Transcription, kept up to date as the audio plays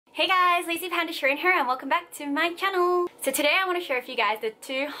Hey guys, lazypandah here and welcome back to my channel. So today I want to share with you guys the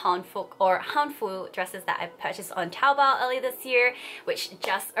two Hanfu or Hanfu dresses that I purchased on Taobao earlier this year, which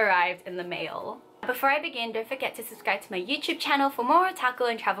just arrived in the mail. Before I begin, don't forget to subscribe to my YouTube channel for more otaku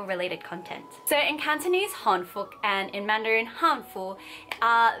and travel related content. So in Cantonese, Hanfu and in Mandarin, Hanfu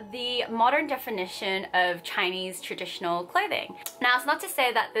are the modern definition of Chinese traditional clothing. Now it's not to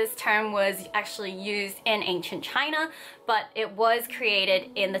say that this term was actually used in ancient China, but it was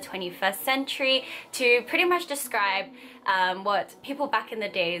created in the 21st century to pretty much describe what people back in the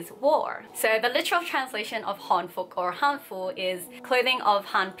days wore. So the literal translation of Hanfu or Hanfu is clothing of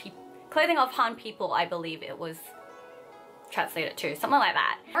Han people, I believe it was translated to, something like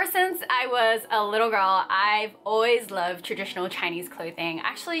that. Ever since I was a little girl, I've always loved traditional Chinese clothing.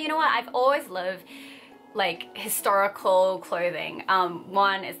 Actually, you know what? I've always loved like historical clothing.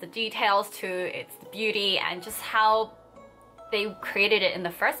 One is the details, two, it's the beauty and just how they created it in the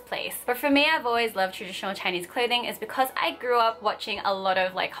first place. But for me, I've always loved traditional Chinese clothing is because I grew up watching a lot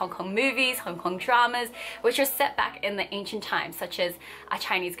of like Hong Kong movies, Hong Kong dramas, which are set back in the ancient times, such as A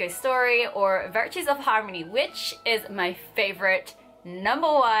Chinese Ghost Story or Virtues of Harmony, which is my favorite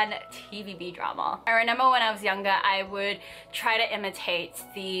 #1 TVB drama. I remember when I was younger, I would try to imitate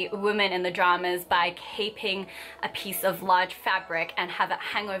the women in the dramas by caping a piece of large fabric and have it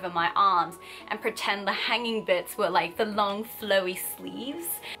hang over my arms and pretend the hanging bits were like the long flowy sleeves.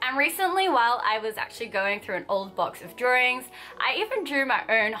 And recently, while I was actually going through an old box of drawings, I even drew my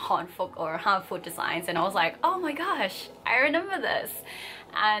own Hanfu or Hanfu designs and I was like, oh my gosh, I remember this.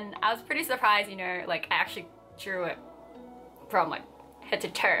 And I was pretty surprised, you know, like I actually drew it from like head to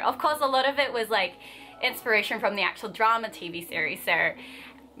toe. Of course, a lot of it was like inspiration from the actual drama TV series, so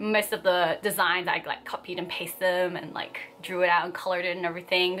most of the designs I like copied and pasted them and like drew it out and colored it and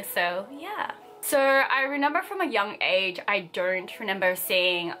everything. So yeah. So I remember from a young age, I don't remember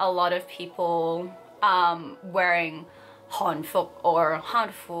seeing a lot of people wearing Hanfu or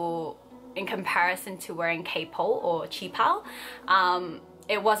Hanfu in comparison to wearing K-pole or Qipao.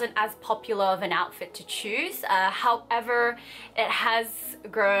 It wasn't as popular of an outfit to choose. However, it has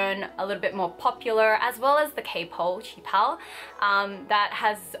grown a little bit more popular, as well as the K-pole, Qipao, that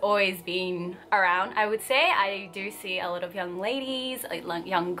has always been around, I would say. I do see a lot of young ladies, like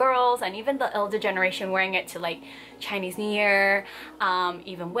young girls, and even the elder generation wearing it to like Chinese New Year,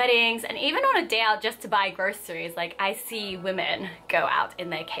 even weddings, and even on a day out just to buy groceries. Like I see women go out in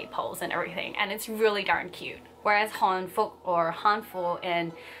their K-poles and everything, and it's really darn cute. Whereas Hanfu or Hanfu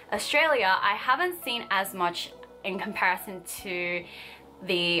in Australia, I haven't seen as much in comparison to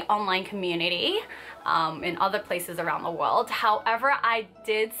the online community in other places around the world. However, I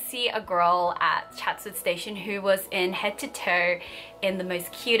did see a girl at Chatswood Station who was in head to toe in the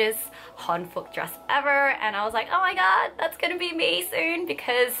most cutest Hanfu dress ever, and I was like, oh my god, that's gonna be me soon,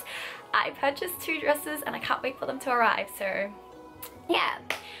 because I purchased 2 dresses and I can't wait for them to arrive. So yeah.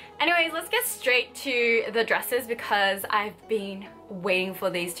 Anyways, let's get straight to the dresses because I've been waiting for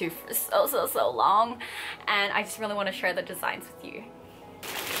these two for so long, and I just really want to share the designs with you.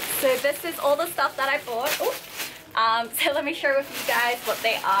 So this is all the stuff that I bought. So let me share with you guys what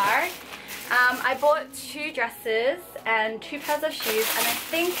they are. I bought 2 dresses and 2 pairs of shoes, and I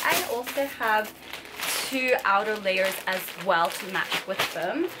think I also have 2 outer layers as well to match with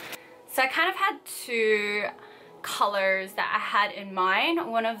them. So I kind of had 2 colors that I had in mind.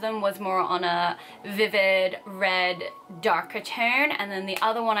 One of them was more on a vivid red darker tone, and then the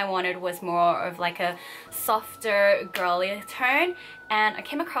other one I wanted was more of like a softer girly tone, and I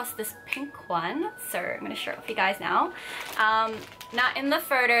came across this pink one, so I'm going to share it with you guys now. Now in the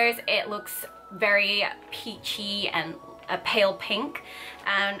photos it looks very peachy and a pale pink,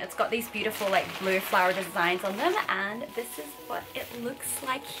 and it's got these beautiful like blue flower designs on them, and this is what it looks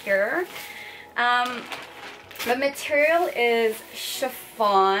like here. The material is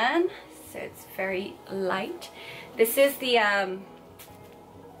chiffon, so it's very light. This is the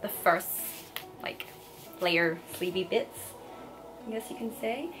first like layer sleevey bits, I guess you can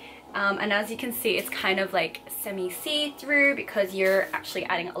say. And as you can see, it's kind of like semi see-through because you're actually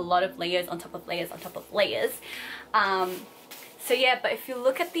adding a lot of layers on top of layers on top of layers. So yeah, but if you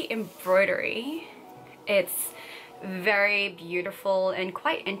look at the embroidery, it's very beautiful and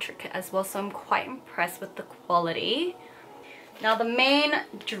quite intricate as well, so I'm quite impressed with the quality. Now the main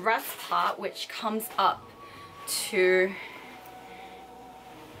dress part, which comes up to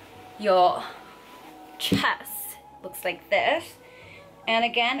your chest, looks like this, and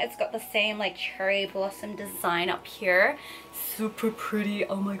again it's got the same like cherry blossom design up here. Super pretty.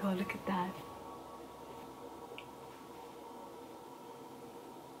 Oh my god, look at that.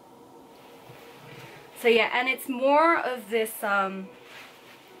 So yeah, and it's more of this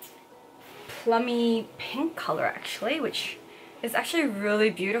plummy pink color actually, which is actually really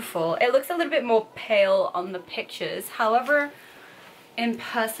beautiful. It looks a little bit more pale on the pictures, however in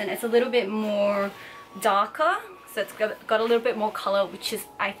person it's a little bit more darker, so it's got a little bit more color, which is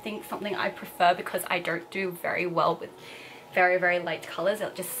I think something I prefer because I don't do very well with very light colors.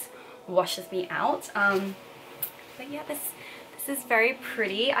 It just washes me out. But yeah, this is very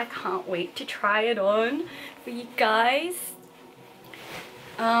pretty. I can't wait to try it on for you guys.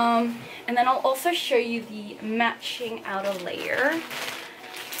 And then I'll also show you the matching outer layer,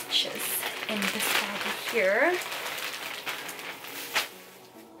 which is in this bag here.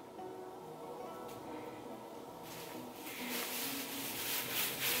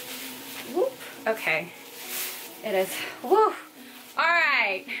 Whoop. Okay, it is. Woo. All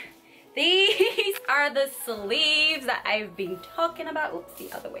right, these are the sleeves that I've been talking about. Oops,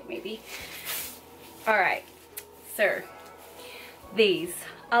 the other way maybe. All right, so these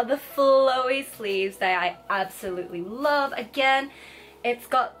are the flowy sleeves that I absolutely love. Again, it's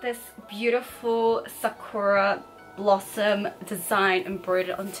got this beautiful sakura blossom design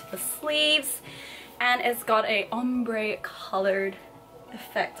embroidered onto the sleeves, and it's got a ombre colored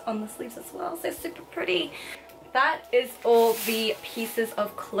effect on the sleeves as well, so super pretty. That is all the pieces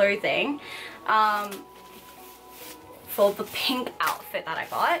of clothing for the pink outfit that I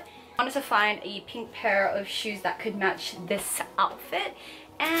got. I wanted to find a pink pair of shoes that could match this outfit,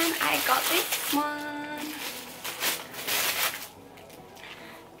 and I got this one.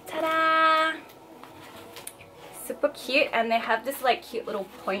 Ta-da! Super cute, and they have this like cute little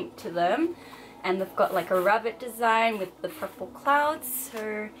point to them, and they've got like a rabbit design with the purple clouds.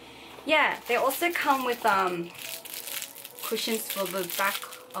 So yeah, they also come with cushions for the back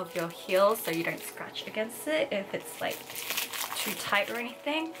of your heel so you don't scratch against it if it's like too tight or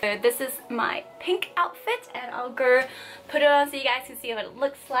anything. So this is my pink outfit, and I'll go put it on so you guys can see what it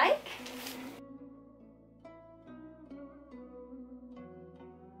looks like.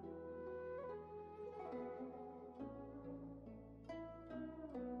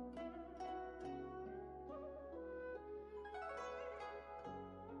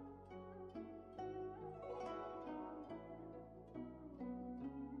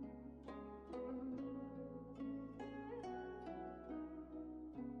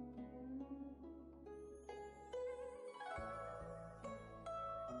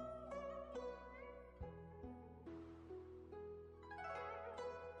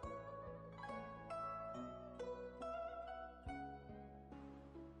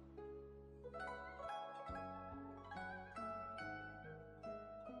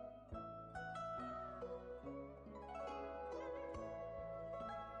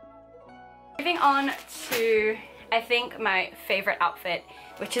 Moving on to, I think, my favorite outfit,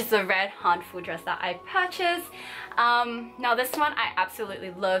 which is the red Hanfu dress that I purchased. Now this one I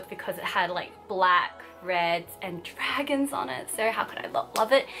absolutely loved because it had like black, reds, and dragons on it, so how could I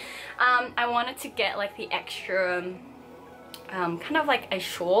love it? I wanted to get like the extra kind of like a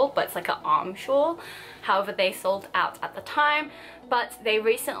shawl, but it's like an arm shawl. However, they sold out at the time, but they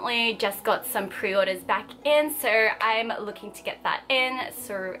recently just got some pre-orders back in, so I'm looking to get that in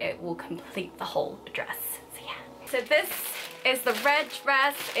so it will complete the whole dress. So yeah. So this is the red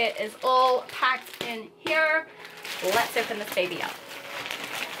dress. It is all packed in here. Let's open this baby up.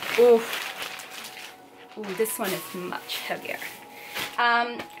 Ooh, this one is much heavier.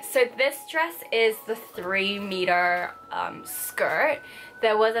 So this dress is the 3-meter skirt.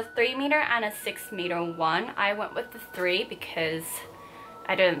 There was a 3-meter and a 6-meter one. I went with the 3 because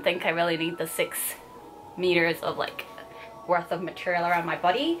I didn't think I really need the 6 meters of like worth of material around my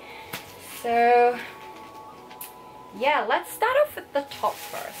body. So yeah, let's start off with the top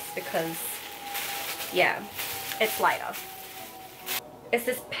first because yeah, it's lighter. It's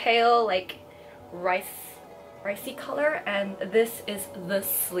this pale like ricey color, and this is the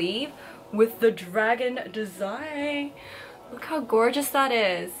sleeve with the dragon design. Look how gorgeous that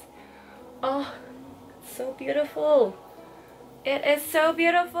is. Oh, so beautiful. It is so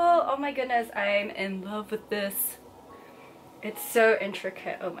beautiful. Oh my goodness, I'm in love with this. It's so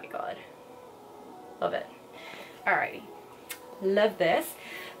intricate. Oh my god, love it. Alrighty, love this.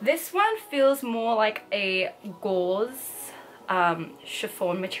 This one feels more like a gauze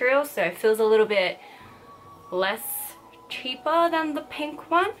chiffon material, so it feels a little bit less cheaper than the pink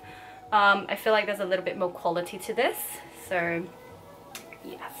one. I feel like there's a little bit more quality to this, so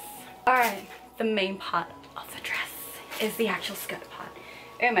yes. Alright, the main part of the dress is the actual skirt part.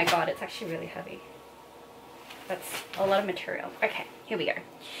 Oh my god, it's actually really heavy. That's a lot of material. Okay, here we go.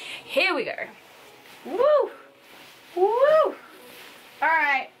 Here we go. Woo! Woo!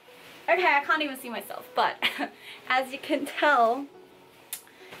 Alright. Okay, I can't even see myself, but as you can tell,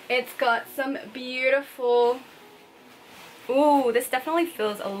 It's got some beautiful... Ooh, this definitely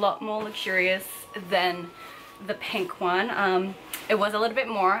feels a lot more luxurious than the pink one. It was a little bit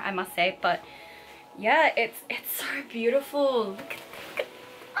more, I must say, but yeah, it's so beautiful.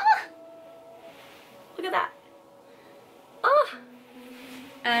 Look at that. Oh,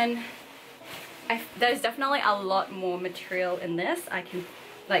 and there's definitely a lot more material in this. I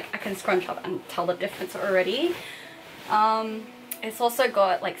can scrunch up and tell the difference already. It's also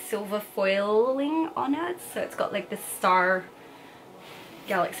got like silver foiling on it, so it's got like this star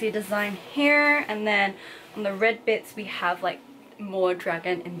galaxy design here, and then on the red bits we have like more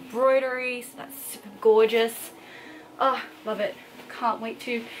dragon embroidery, so that's super gorgeous. Oh, love it. Can't wait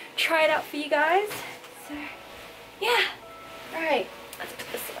to try it out for you guys. So yeah, alright, let's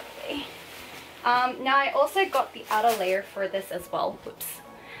put this away. Now I also got the outer layer for this as well. Whoops.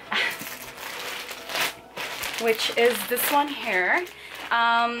 Which is this one here.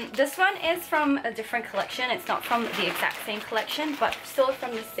 This one is from a different collection. It's not from the exact same collection, but still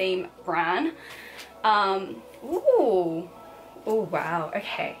from the same brand. Ooh. Oh wow,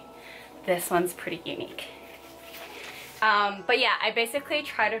 okay. This one's pretty unique. But yeah, I basically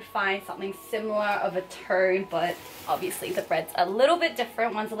try to find something similar of a tone, but obviously the red's a little bit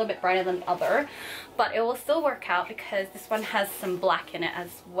different. One's a little bit brighter than the other, but it will still work out because this one has some black in it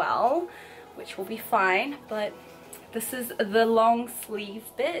as well, which will be fine. But this is the long sleeve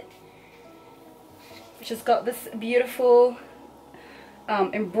bit, which has got this beautiful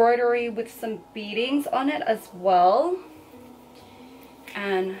embroidery with some beadings on it as well.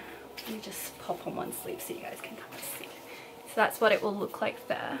 And let me just pop on one sleeve so you guys can kind of see. So that's what it will look like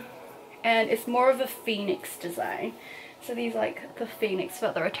there. And it's more of a phoenix design. So these like the phoenix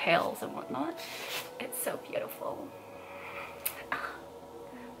feather tails and whatnot. It's so beautiful.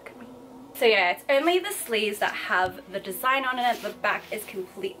 So yeah, it's only the sleeves that have the design on it. The back is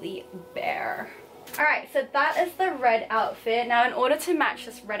completely bare. Alright, so that is the red outfit. Now in order to match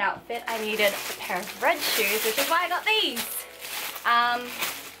this red outfit, I needed a pair of red shoes, which is why I got these.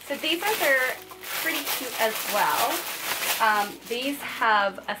 So these ones are pretty cute as well. These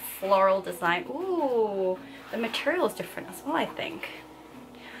have a floral design. Ooh, the material is different as well, I think.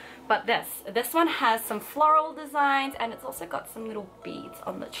 But this one has some floral designs, and it's also got some little beads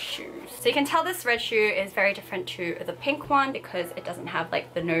on the shoes. So you can tell this red shoe is very different to the pink one because it doesn't have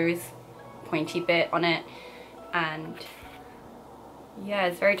like the nose pointy bit on it, and yeah,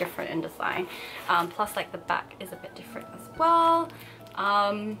 it's very different in design. Plus like the back is a bit different as well.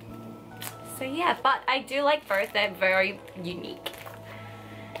 So yeah, but I do like both. They're very unique.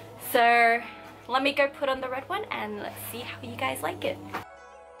 So let me go put on the red one and let's see how you guys like it.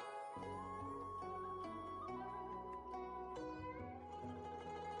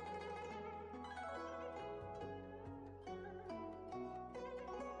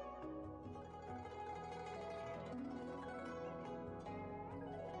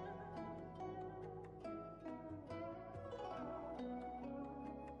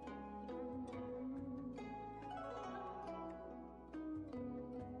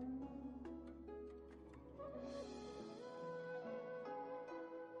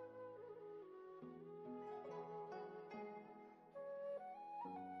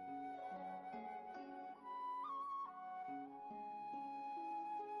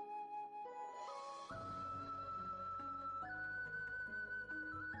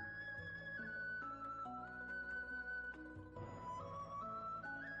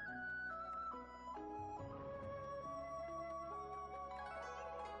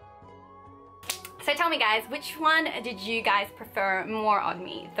 So tell me guys, which one did you guys prefer more on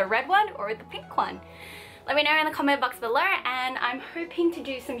me? The red one or the pink one? Let me know in the comment box below, and I'm hoping to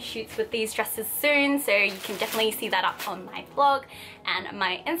do some shoots with these dresses soon, so you can definitely see that up on my blog and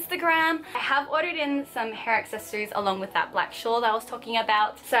my Instagram. I have ordered in some hair accessories along with that black shawl that I was talking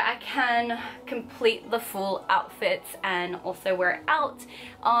about, so I can complete the full outfits and also wear it out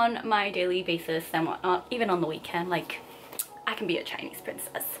on my daily basis and whatnot, even on the weekend. Like, I can be a Chinese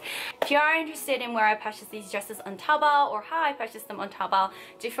princess. If you are interested in where I purchase these dresses on Taobao or how I purchase them on Taobao,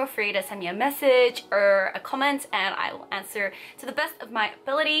 do feel free to send me a message or a comment and I will answer to the best of my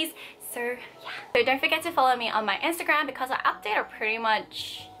abilities. So yeah. So don't forget to follow me on my Instagram because I update pretty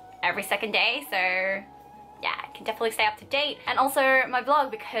much every second day. So yeah, I can definitely stay up to date. And also my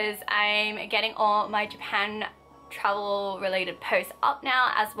blog because I'm getting all my Japan travel related posts up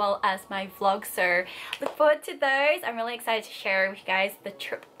now, as well as my vlog, so look forward to those. I'm really excited to share with you guys the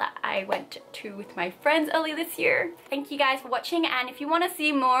trip that I went to with my friends earlier this year. Thank you guys for watching, and if you want to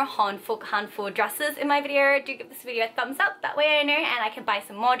see more Hanfu dresses in my video, do give this video a thumbs up. That way I know and I can buy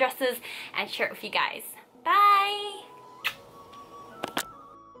some more dresses and share it with you guys. Bye!